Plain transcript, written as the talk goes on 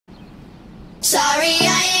Sorry,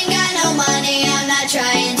 I ain't got no money, I'm not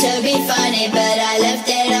trying to be funny, but I left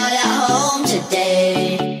it all at home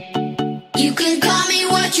today. You can call me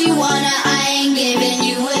what you wanna, I ain't giving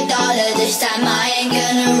you $1 this time, I ain't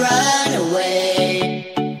gonna run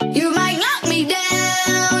away. You might knock me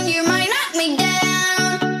down, you might knock me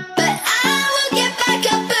down, but I will get back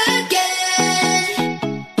up again.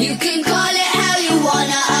 You can call it how you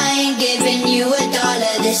wanna, I ain't giving you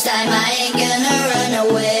 $1 this time, I ain't gonna run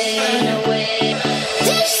away.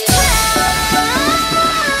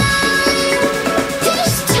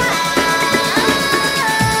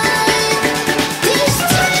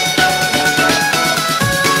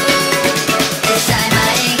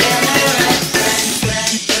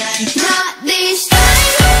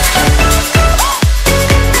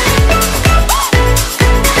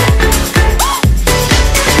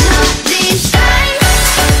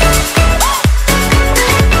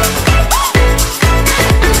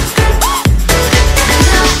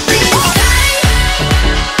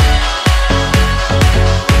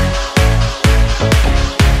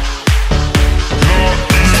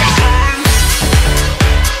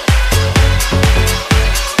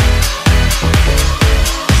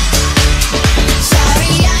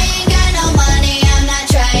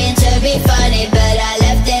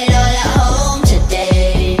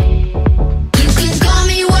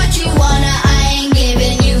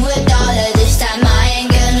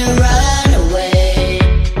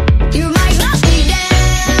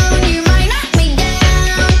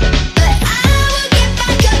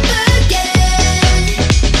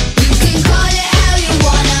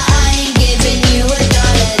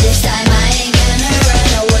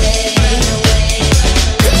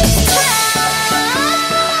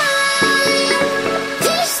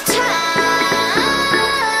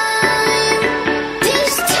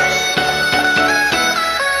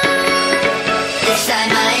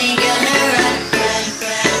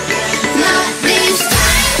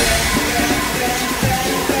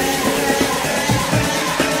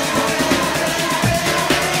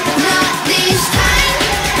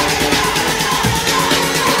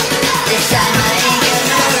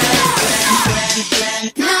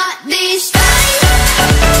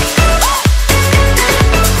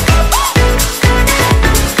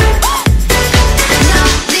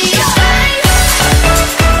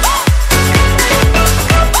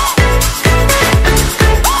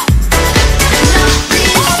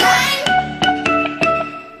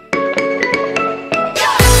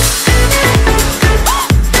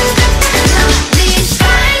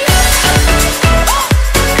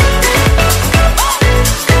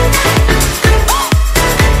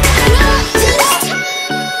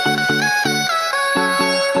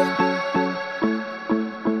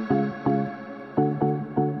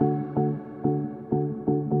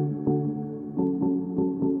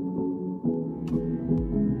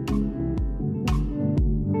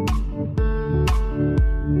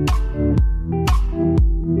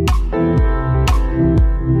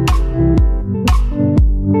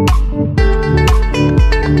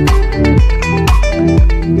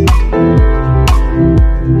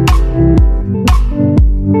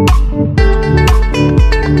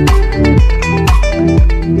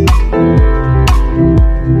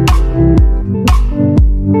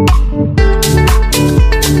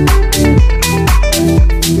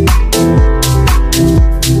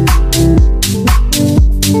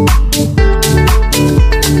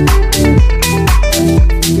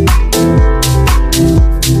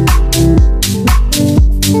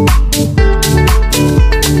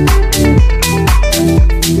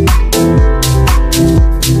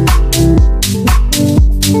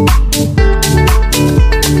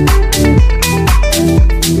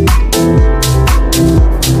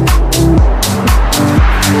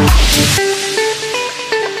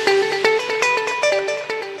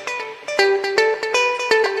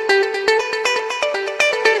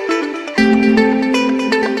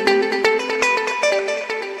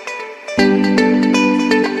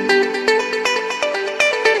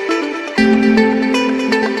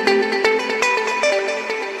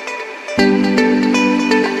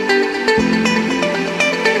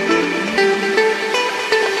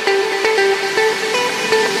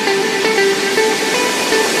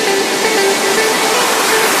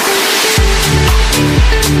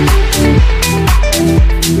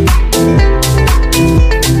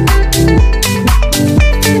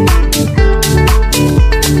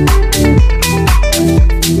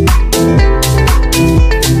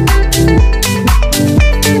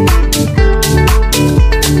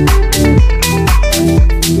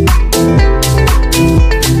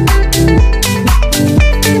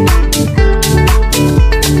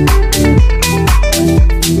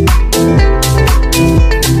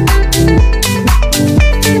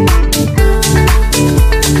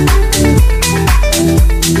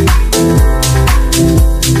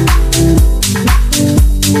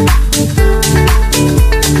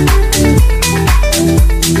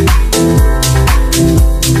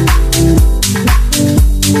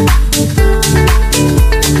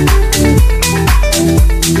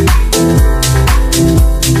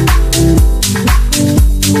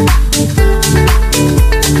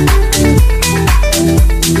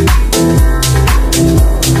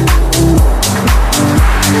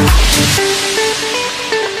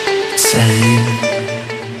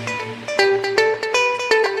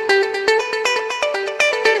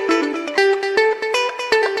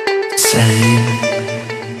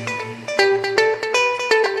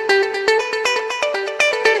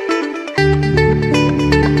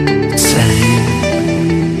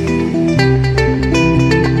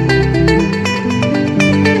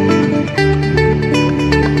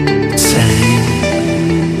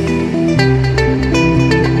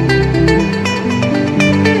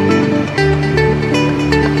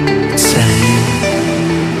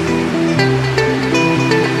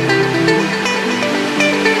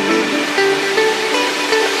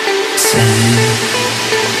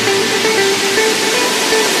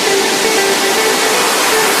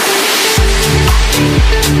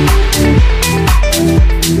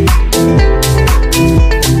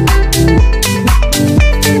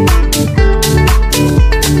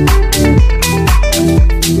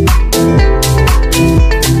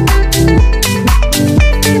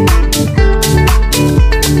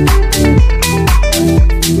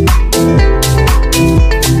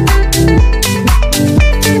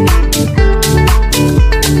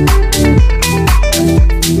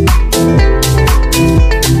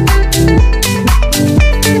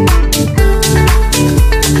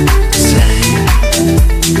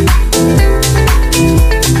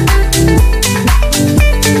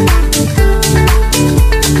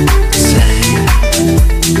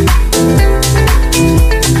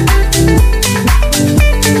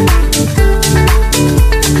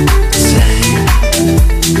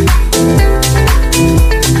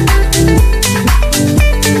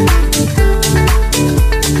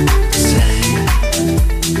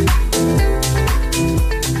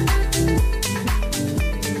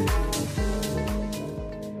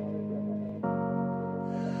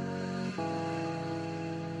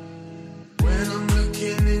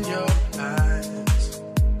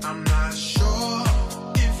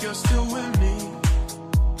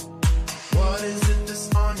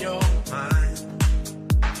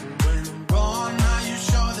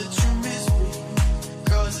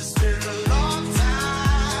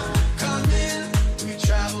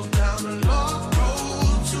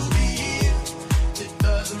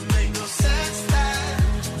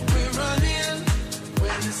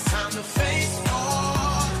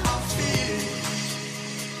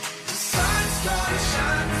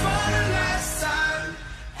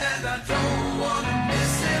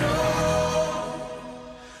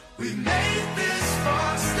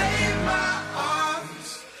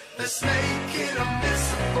 Let's make it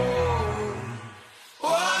unmissable.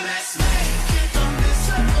 Oh, let's make it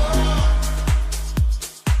unmissable.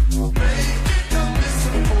 Make it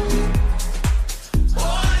unmissable.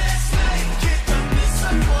 Oh, let's make it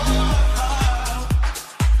unmissable.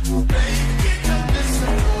 Make it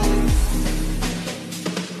unmissable.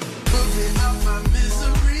 Put me out my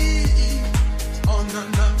misery on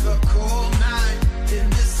another cold night in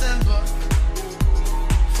December.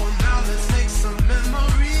 For now, let's make some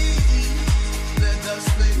memories. Let us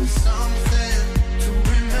make something to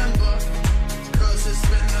remember. 'Cause it's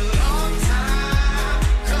been a long time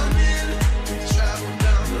coming. We traveled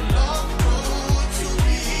down the long road to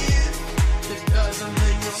be here. It doesn't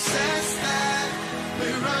make no sense that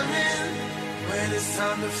we're running when it's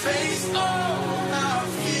time to face all our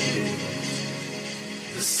fears.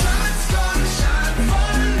 The sun's gonna shine for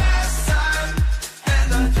the last time, and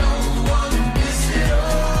I don't wanna miss it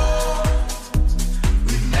all.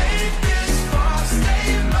 We made this far, stay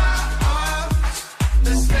in my arms.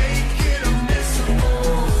 Let's make it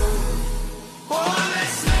unmissable. Oh,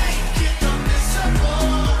 let's make it unmissable.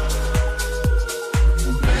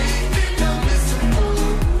 Make it unmissable.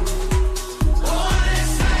 Oh,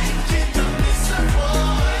 let's make it unmissable.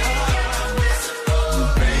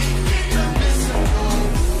 Make it unmissable.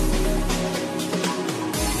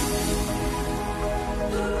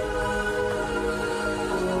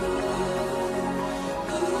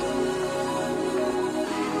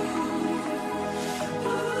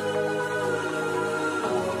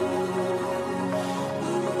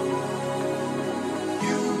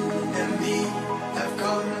 You and me have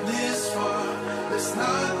come this far. Let's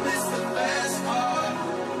not miss the best part.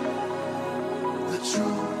 The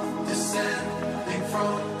truth is sending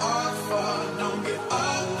from afar. Don't give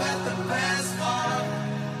up at the best part.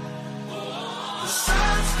 The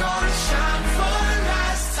sun's gonna shine for the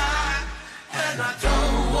last time, and I don't